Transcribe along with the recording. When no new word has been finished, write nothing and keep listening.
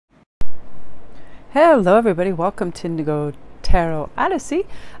Hello everybody, welcome to Instantgo Tarot Odyssey.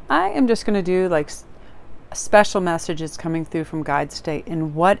 I am just going to do like special messages coming through from guides today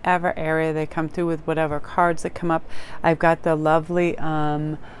in whatever area they come through with, whatever cards that come up. I've got the lovely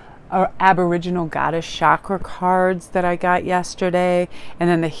Aboriginal Goddess Chakra cards that I got yesterday, and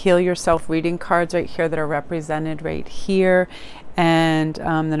then the Heal Yourself reading cards right here that are represented right here. And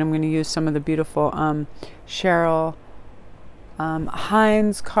then I'm going to use some of the beautiful Cheryl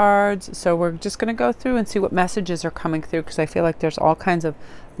Hines cards. So we're just going to go through and see what messages are coming through, because I feel like there's all kinds of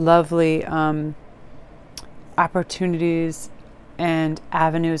lovely opportunities and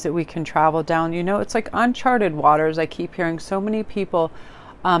avenues that we can travel down. You know, it's like uncharted waters. I keep hearing so many people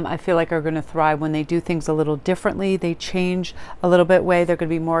I feel like are going to thrive when they do things a little differently. They change a little bit way. They're going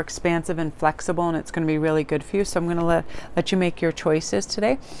to be more expansive and flexible, and it's going to be really good for you. So I'm going to let you make your choices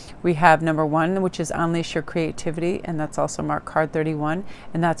today. We have number 1, which is Unleash Your Creativity, and that's also marked card 31,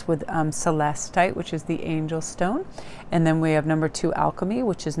 and that's with Celestite, which is the Angel Stone. And then we have number 2, Alchemy,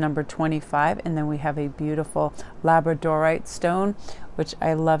 which is number 25, and then we have a beautiful Labradorite stone, which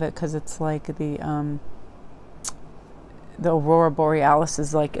I love it because it's like the Aurora Borealis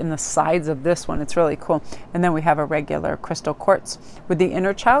is like in the sides of this one. It's really cool. And then we have a regular crystal quartz with the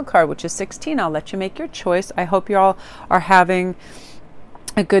Inner Child card, which is 16. I'll let you make your choice. I hope you all are having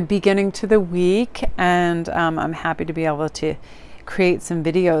a good beginning to the week, and I'm happy to be able to create some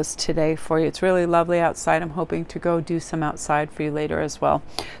videos today for you. It's really lovely outside. I'm hoping to go do some outside for you later as well.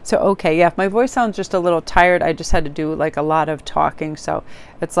 So okay, yeah, if my voice sounds just a little tired, I just had to do like a lot of talking, so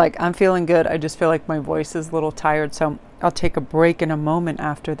it's like I'm feeling good. I just feel like my voice is a little tired, so I'll take a break in a moment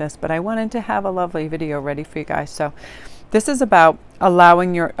after this, but I wanted to have a lovely video ready for you guys. So this is about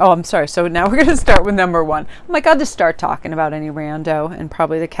allowing your, oh, I'm sorry. So now we're going to start with number 1. I'm like, I'll just start talking about any rando, and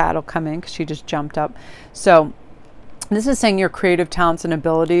probably the cat will come in because she just jumped up. So this is saying your creative talents and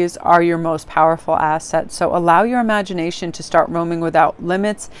abilities are your most powerful asset. So allow your imagination to start roaming without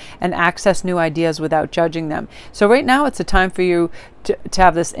limits and access new ideas without judging them. So right now it's a time for you to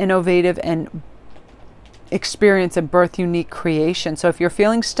have this innovative and experience and birth unique creation. So if you're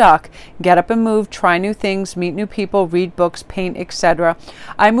feeling stuck, get up and move, try new things, meet new people, read books, paint, etc.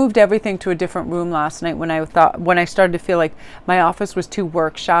 I moved everything to a different room last night when I started to feel like my office was too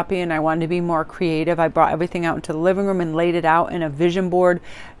workshoppy and I wanted to be more creative. I brought everything out into the living room and laid it out in a vision board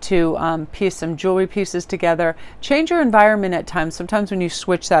to piece some jewelry pieces together. Change your environment at times. Sometimes when you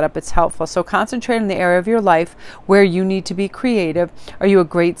switch that up, it's helpful. So concentrate in the area of your life where you need to be creative. Are you a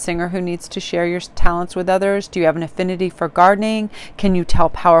great singer who needs to share your talents with others? Do you have an affinity for gardening? Can you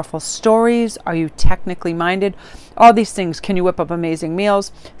tell powerful stories? Are you technically minded? All these things. Can you whip up amazing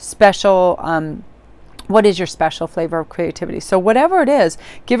meals? What is your special flavor of creativity? So whatever it is,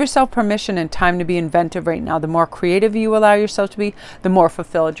 give yourself permission and time to be inventive right now. The more creative you allow yourself to be, the more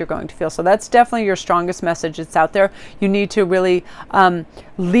fulfilled you're going to feel. So that's definitely your strongest message that's out there. You need to really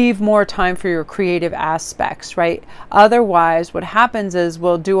leave more time for your creative aspects, right? Otherwise, what happens is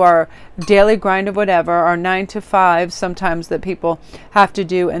we'll do our daily grind of whatever, our 9 to 5 sometimes that people have to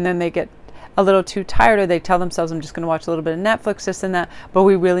do, and then they get a little too tired, or they tell themselves, I'm just going to watch a little bit of Netflix, this and that. But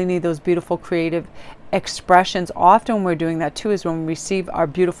we really need those beautiful creative expressions. Often when we're doing that too is when we receive our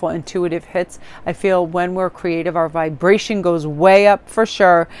beautiful intuitive hits. I feel when we're creative, our vibration goes way up for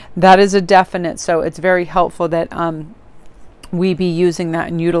sure. That is a definite. So it's very helpful that we be using that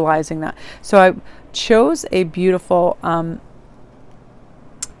and utilizing that. So I chose a beautiful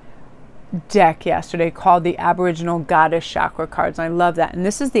deck yesterday called the Aboriginal Goddess Chakra cards, and I love that. And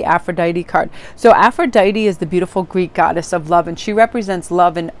this is the Aphrodite card. So Aphrodite is the beautiful Greek goddess of love, and she represents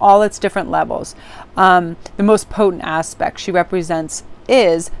love in all its different levels. The most potent aspect she represents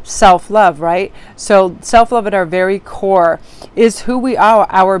is self-love, right? So self-love at our very core is who we are,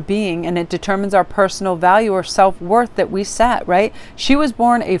 our being, and it determines our personal value or self-worth that we set, right? She was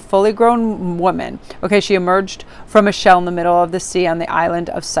born a fully grown woman. Okay, she emerged from a shell in the middle of the sea on the island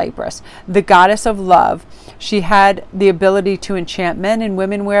of Cyprus. The goddess of love. She had the ability to enchant men and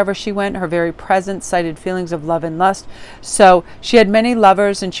women wherever she went. Her very presence cited feelings of love and lust. So she had many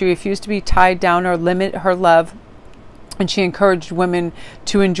lovers, and she refused to be tied down or limit her love. And she encouraged women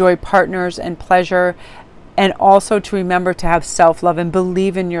to enjoy partners and pleasure, and also to remember to have self-love and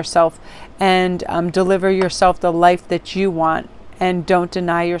believe in yourself, and deliver yourself the life that you want, and don't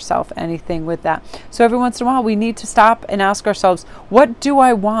deny yourself anything with that. So every once in a while we need to stop and ask ourselves, what do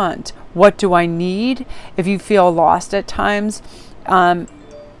I want? What do I need? If you feel lost at times and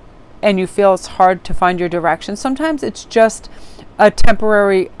you feel it's hard to find your direction, sometimes it's just a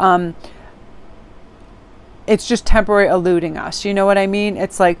temporary it's just temporary eluding us. You know what I mean?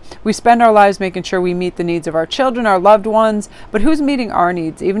 It's like we spend our lives making sure we meet the needs of our children, our loved ones, but who's meeting our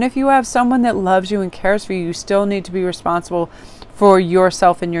needs? Even if you have someone that loves you and cares for you, you still need to be responsible for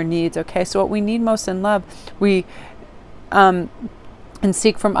yourself and your needs. Okay, so what we need most in love, we and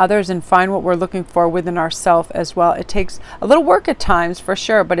seek from others and find what we're looking for within ourselves as well. It takes a little work at times for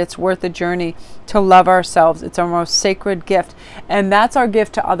sure, but it's worth the journey to love ourselves. It's our most sacred gift, and that's our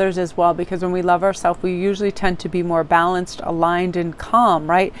gift to others as well, because when we love ourselves, we usually tend to be more balanced, aligned, and calm,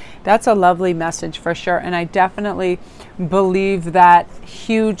 right? That's a lovely message for sure, and I definitely believe that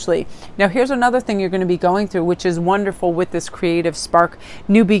hugely. Now here's another thing you're going to be going through, which is wonderful with this creative spark: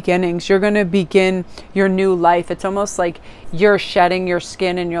 new beginnings. You're going to begin your new life. It's almost like you're shedding your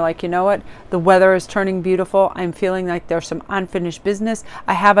skin and you're like, you know what, the weather is turning beautiful. I'm feeling like there's some unfinished business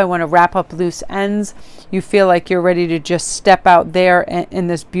I want to wrap up loose ends. You feel like you're ready to just step out there in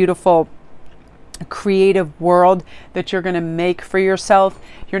this beautiful creative world that you're going to make for yourself.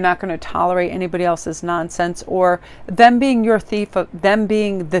 You're not going to tolerate anybody else's nonsense or them being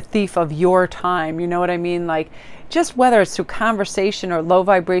the thief of your time. You know what I mean? Like, just whether it's through conversation or low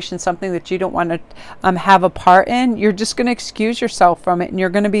vibration, something that you don't want to have a part in, you're just going to excuse yourself from it, and you're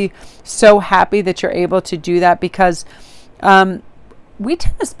going to be so happy that you're able to do that, because we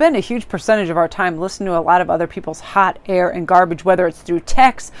tend to spend a huge percentage of our time listening to a lot of other people's hot air and garbage, whether it's through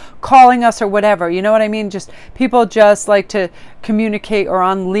text, calling us, or whatever. You know what I mean? Just people just like to communicate or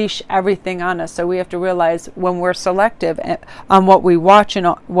unleash everything on us. So we have to realize when we're selective on what we watch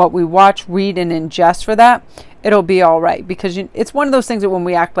and read, and ingest for that, it'll be all right, because it's one of those things that when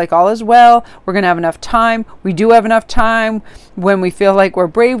we act like all is well, we're going to have enough time. We do have enough time. When we feel like we're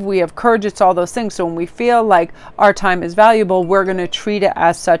brave, we have courage. It's all those things. So when we feel like our time is valuable, we're going to treat it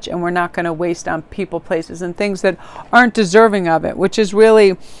as such, and we're not going to waste on people, places, and things that aren't deserving of it, which is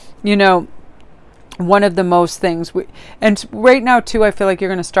really, you know, one of the most things. And right now too, I feel like you're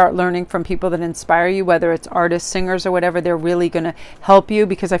going to start learning from people that inspire you, whether it's artists, singers, or whatever. They're really going to help you,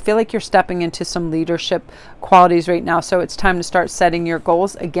 because I feel like you're stepping into some leadership qualities right now. So it's time to start setting your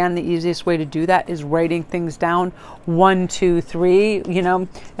goals. Again, the easiest way to do that is writing things down. 1, 2, 3, you know,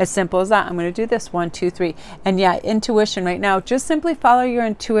 as simple as that. I'm going to do this 1, 2, 3. And yeah, intuition right now, just simply follow your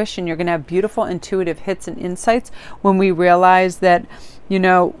intuition. You're going to have beautiful intuitive hits and insights when we realize that, you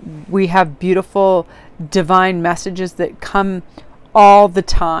know, we have beautiful divine messages that come all the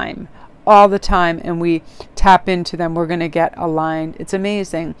time, and we tap into them. We're going to get aligned. It's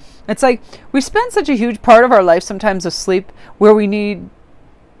amazing. It's like we spend such a huge part of our life sometimes asleep, where we need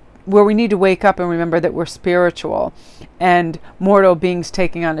to wake up and remember that we're spiritual and mortal beings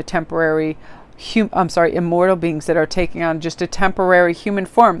taking on a temporary immortal beings that are taking on just a temporary human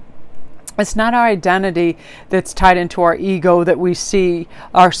form. It's not our identity that's tied into our ego that we see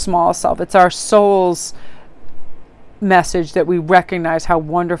our small self. It's our soul's message that we recognize how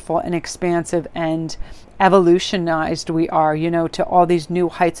wonderful and expansive and evolutionized we are, you know, to all these new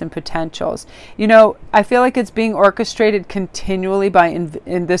heights and potentials. You know, I feel like it's being orchestrated continually by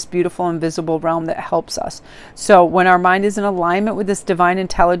in this beautiful invisible realm that helps us. So when our mind is in alignment with this divine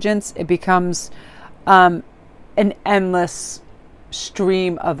intelligence, it becomes an endless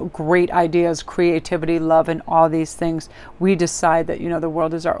stream of great ideas, creativity, love, and all these things. We decide that, you know, the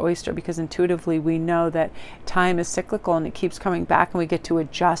world is our oyster, because intuitively we know that time is cyclical and it keeps coming back, and we get to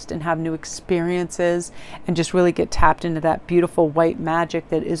adjust and have new experiences and just really get tapped into that beautiful white magic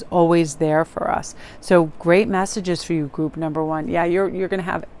that is always there for us. So great messages for you, group number 1. Yeah, you're going to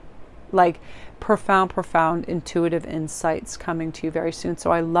have like profound intuitive insights coming to you very soon.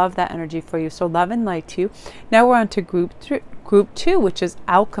 So I love that energy for you. So love and light to you. Now we're on to group 2, which is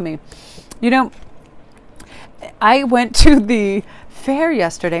alchemy. You know, I went to the fair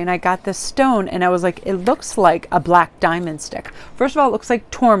yesterday and I got this stone, and I was like, it looks like a black diamond stick. First of all, it looks like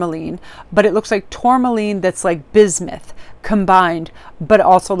tourmaline, but it looks like tourmaline that's like bismuth combined, but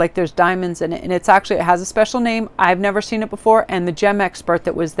also like there's diamonds in it, and it has a special name. I've never seen it before, and the gem expert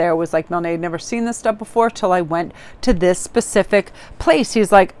that was there was like, Melanie, I'd never seen this stuff before till I went to this specific place.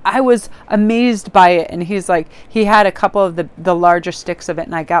 He's like, I was amazed by it, and he's like, he had a couple of the larger sticks of it,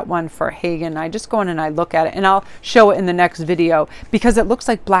 and I got one for Hagen. I just go in and I look at it, and I'll show it in the next video, because it looks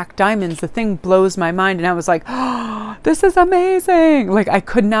like black diamonds. The thing blows my mind, and I was like, oh, this is amazing. Like, I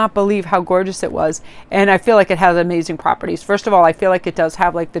could not believe how gorgeous it was, and I feel like it has amazing properties. First of all, I feel like it does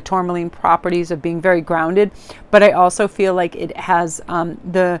have like the tourmaline properties of being very grounded, but I also feel like it has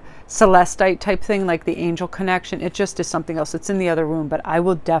the celestite type thing, like the angel connection. It just is something else. It's in the other room, but I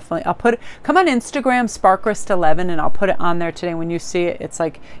will definitely, I'll put it, come on Instagram, Sparkrist11, and I'll put it on there today. When you see it, it's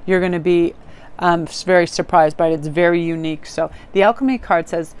like, you're going to be very surprised by it. It's very unique. So the alchemy card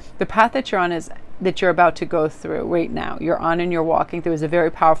says the path that you're on is that you're about to go through right now, you're on and you're walking through, is a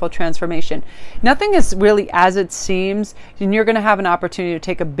very powerful transformation. Nothing is really as it seems, and you're going to have an opportunity to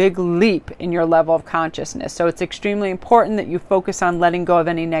take a big leap in your level of consciousness. So it's extremely important that you focus on letting go of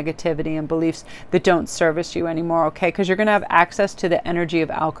any negativity and beliefs that don't service you anymore, okay? Because you're going to have access to the energy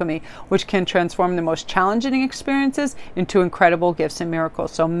of alchemy, which can transform the most challenging experiences into incredible gifts and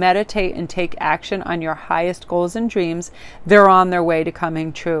miracles. So meditate and take action on your highest goals and dreams. They're on their way to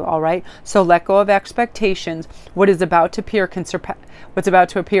coming true, all right? So let go of expectations. What is about to appear can surpass. What's about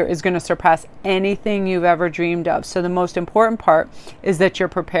to appear is going to surpass anything you've ever dreamed of. So the most important part is that you're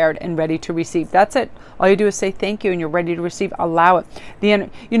prepared and ready to receive. That's it. All you do is say thank you and you're ready to receive. Allow it.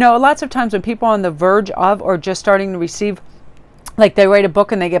 You know, lots of times when people are on the verge of or just starting to receive, like they write a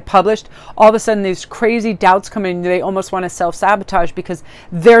book and they get published, all of a sudden these crazy doubts come in. They almost want to self-sabotage because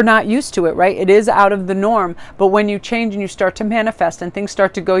they're not used to it, right? It is out of the norm. But when you change and you start to manifest and things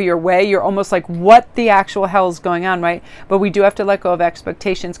start to go your way, you're almost like, what the actual hell is going on, right? But we do have to let go of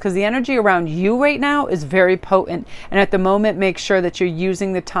expectations because the energy around you right now is very potent. And at the moment, make sure that you're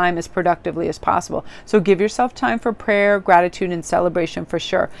using the time as productively as possible. So give yourself time for prayer, gratitude, and celebration for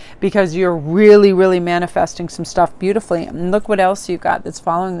sure, because you're really, really manifesting some stuff beautifully. And look what else you got that's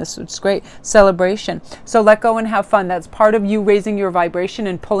following this. It's great. Celebration. So let go and have fun. That's part of you raising your vibration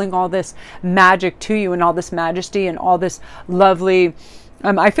and pulling all this magic to you and all this majesty and all this lovely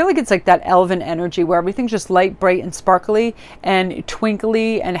I feel like it's like that elven energy where everything's just light, bright, and sparkly and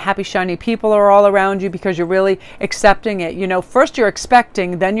twinkly, and happy, shiny people are all around you because you're really accepting it. You know, first you're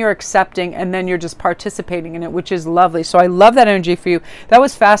expecting, then you're accepting, and then you're just participating in it, which is lovely. So I love that energy for you. That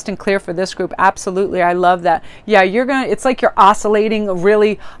was fast and clear for this group. Absolutely. I love that. Yeah, it's like you're oscillating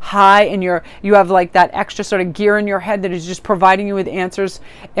really high and you have like that extra sort of gear in your head that is just providing you with answers.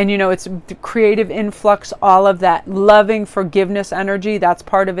 And, you know, it's creative influx, all of that loving forgiveness energy. That's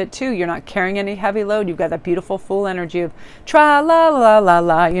part of it too. You're not carrying any heavy load. You've got that beautiful full energy of tra la la la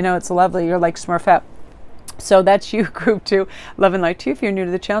la. You know, it's lovely. You're like Smurfette. So that's you, group 2. Love and light to you. If you're new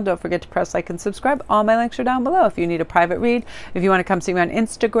to the channel, don't forget to press like and subscribe. All my links are down below. If you need a private read, if you want to come see me on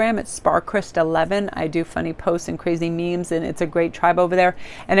Instagram, it's sparkrist11. I do funny posts and crazy memes, and it's a great tribe over there.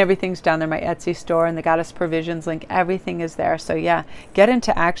 And everything's down there. My Etsy store and the Goddess Provisions link, everything is there. So yeah, get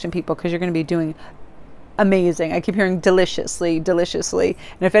into action, people, because you're going to be doing amazing. I keep hearing deliciously, deliciously.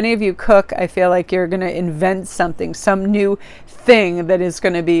 And if any of you cook, I feel like you're going to invent something, some new thing that is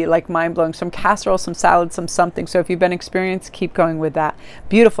going to be like mind-blowing. Some casserole, some salad, some something. So if you've been experienced, keep going with that.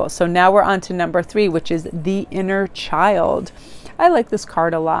 Beautiful. So now we're on to number 3, which is the inner child. I like this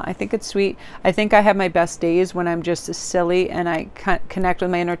card a lot. I think it's sweet. I think I have my best days when I'm just silly and I connect with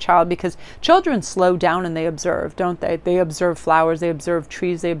my inner child, because children slow down and they observe, don't they? They observe flowers, they observe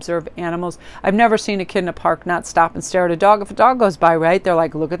trees, they observe animals. I've never seen a kid in a park not stop and stare at a dog. If a dog goes by, right, they're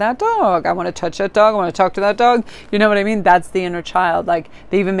like, look at that dog. I want to touch that dog. I want to talk to that dog. You know what I mean? That's the inner child. Like,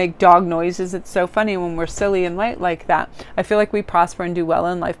 they even make dog noises. It's so funny when we're silly and light like that. I feel like we prosper and do well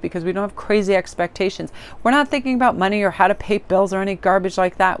in life because we don't have crazy expectations. We're not thinking about money or how to pay bills or any garbage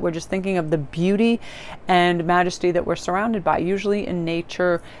like that. We're just thinking of the beauty and majesty that we're surrounded by, usually in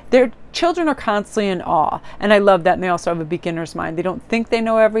nature. Their children are constantly in awe, and I love that. And they also have a beginner's mind. They don't think they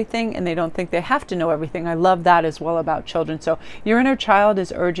know everything, and they don't think they have to know everything. I love that as well about children. So your inner child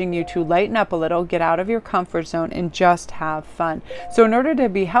is urging you to lighten up a little, get out of your comfort zone, and just have fun. So in order to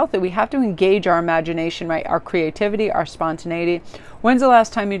be healthy, we have to engage our imagination, right? Our creativity, our spontaneity. When's the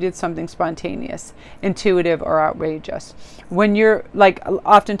last time you did something spontaneous, intuitive, or outrageous? When you're like,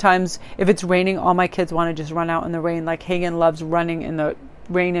 oftentimes if it's raining, all my kids want to just run out in the rain. Like Hagen loves running in the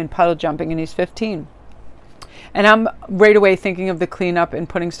rain and puddle jumping, and he's 15. And I'm right away thinking of the cleanup and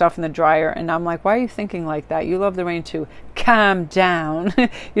putting stuff in the dryer. And I'm like, why are you thinking like that? You love the rain too. Calm down.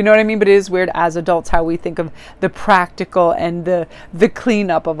 You know what I mean? But it is weird as adults how we think of the practical and the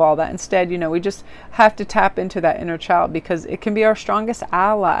cleanup of all that. Instead, you know, we just have to tap into that inner child because it can be our strongest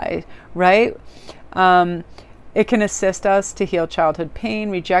ally, right? It can assist us to heal childhood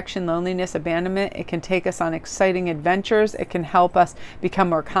pain, rejection, loneliness, abandonment. It can take us on exciting adventures. It can help us become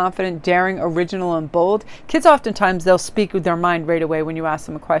more confident, daring, original, and bold. Kids oftentimes, they'll speak with their mind right away when you ask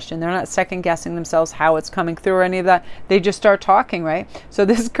them a question. They're not second guessing themselves how it's coming through or any of that. They just start talking, right? So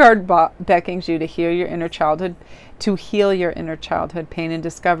this card beckons you to heal your inner childhood to heal your inner childhood pain and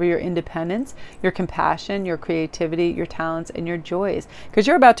discover your independence, your compassion, your creativity, your talents, and your joys. Because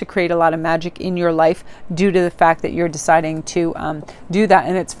you're about to create a lot of magic in your life due to the fact that you're deciding to do that.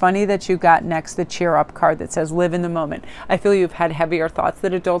 And it's funny that you got next the cheer up card that says live in the moment. I feel you've had heavier thoughts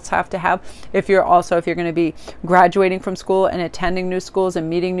that adults have to have. If you're going to be graduating from school and attending new schools and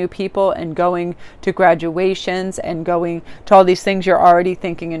meeting new people and going to graduations and going to all these things, you're already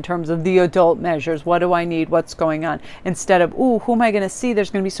thinking in terms of the adult measures. What do I need? What's going on? Instead of, ooh, who am I going to see? There's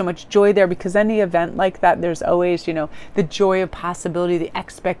going to be so much joy there, because any event like that, there's always, the joy of possibility, the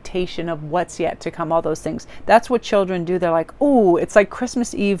expectation of what's yet to come, all those things. That's what children do. They're like, ooh, it's like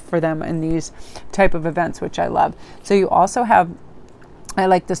Christmas Eve for them in these type of events, which I love. So you also have, I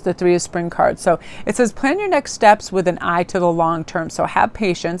like this, the 3 of Spring card. So it says, plan your next steps with an eye to the long term. So have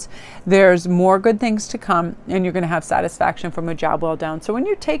patience. There's more good things to come, and you're going to have satisfaction from a job well done. So when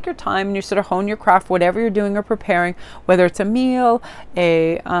you take your time and you sort of hone your craft, whatever you're doing or preparing, whether it's a meal,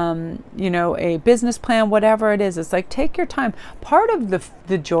 a business plan, whatever it is, it's like, take your time. Part of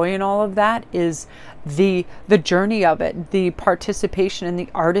the joy in all of that is the journey of it, the participation and the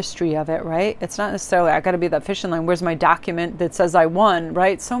artistry of it, right? It's not necessarily, I got to be that fishing line. Where's my document that says I won,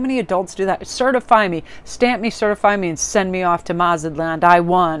 right? So many adults do that. Certify me, stamp me, certify me, and send me off to Mazatlan. I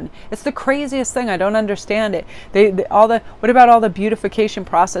won. It's the craziest thing. I don't understand it. What about all the beautification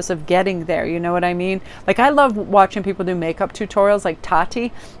process of getting there? You know what I mean? Like, I love watching people do makeup tutorials, like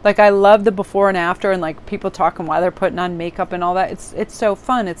Tati. Like, I love the before and after, and like people talking while they're putting on makeup and all that. It's so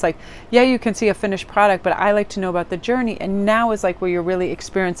fun. It's like, yeah, you can see a finished product, but I like to know about the journey. And now is like where you're really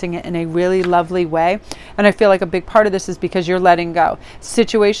experiencing it in a really lovely way. And I feel like a big part of this is because you're letting go.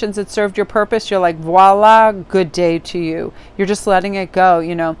 Situations that served your purpose, you're like, voila, good day to you. You're just letting it go,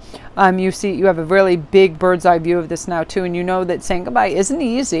 you have a really big bird's eye view of this now too. And you know that saying goodbye isn't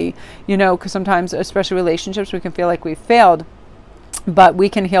easy, because sometimes, especially relationships, we can feel like we failed. But we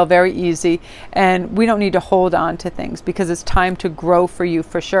can heal very easy, and we don't need to hold on to things, because it's time to grow for you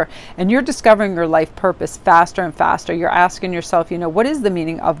for sure. And you're discovering your life purpose faster and faster. You're asking yourself, what is the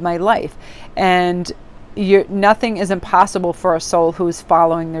meaning of my life? And nothing is impossible for a soul who is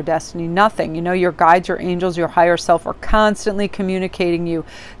following their destiny. Nothing. Your guides, your angels, your higher self are constantly communicating you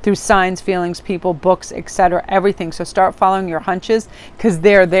through signs, feelings, people, books, etc., everything. So start following your hunches, because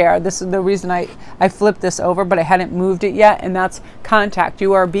they're there. This is the reason I flipped this over, but I hadn't moved it yet, and that's contact.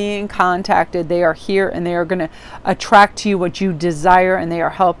 You are being contacted. They are here, and they are going to attract to you what you desire, and they are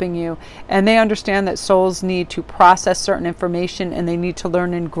helping you. And they understand that souls need to process certain information, and they need to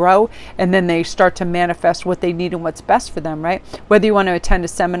learn and grow, and then they start to manifest what they need and what's best for them, right? Whether you want to attend a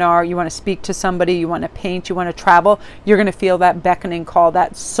seminar, you want to speak to somebody, you want to paint, you want to travel, you're going to feel that beckoning call,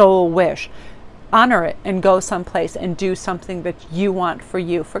 that soul wish. Honor it and go someplace and do something that you want for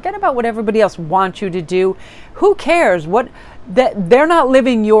you. Forget about what everybody else wants you to do. Who cares? They're not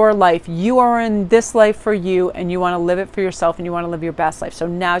living your life. You are in this life for you, and you want to live it for yourself, and you want to live your best life. So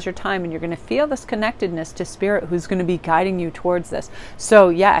now's your time, and you're going to feel this connectedness to spirit who's going to be guiding you towards this. So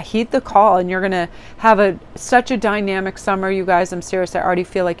yeah, heed the call, and you're going to have such a dynamic summer, you guys. I'm serious. I already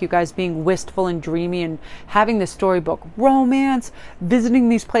feel like you guys being wistful and dreamy and having the storybook romance, visiting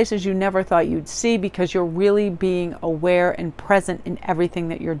these places you never thought you'd see, because you're really being aware and present in everything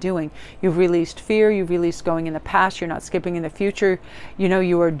that you're doing. You've released fear. You've released going in the past. You're not skipping in the future.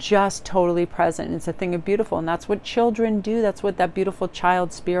 You are just totally present. It's a thing of beautiful, and that's what children do. That's what that beautiful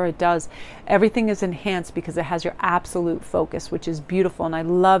child spirit does. Everything is enhanced because it has your absolute focus, which is beautiful, and I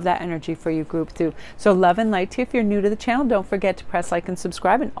love that energy for you, group, too. So love and light to you. If you're new to the channel, don't forget to press like and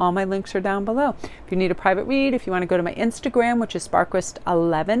subscribe, and all my links are down below. If you need a private read, if you want to go to my Instagram, which is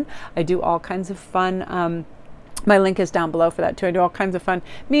Sparquist11, I do all kinds of fun my link is down below for that too. I do all kinds of fun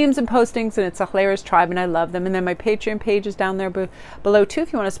memes and postings, and it's a hilarious tribe, and I love them. And then my Patreon page is down there below too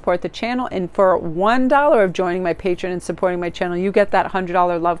if you want to support the channel. And for $1 of joining my Patreon and supporting my channel, you get that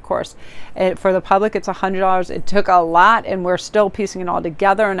 $100 love course. For the public, it's $100. It took a lot, and we're still piecing it all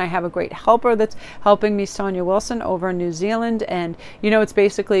together. And I have a great helper that's helping me, Sonia Wilson, over in New Zealand. And it's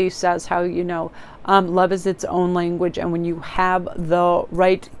basically says how love is its own language, and when you have the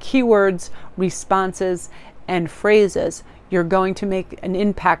right keywords, responses, and phrases, you're going to make an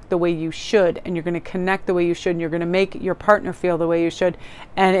impact the way you should, and you're going to connect the way you should, and you're going to make your partner feel the way you should,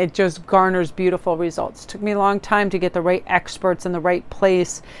 and it just garners beautiful results. It took me a long time to get the right experts in the right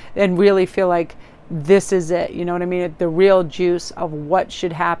place and really feel like this is it, you know what I mean? The real juice of what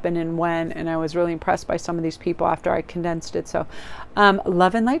should happen and when. And I was really impressed by some of these people after I condensed it. So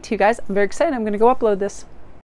love and light to you guys. I'm very excited. I'm going to go upload this.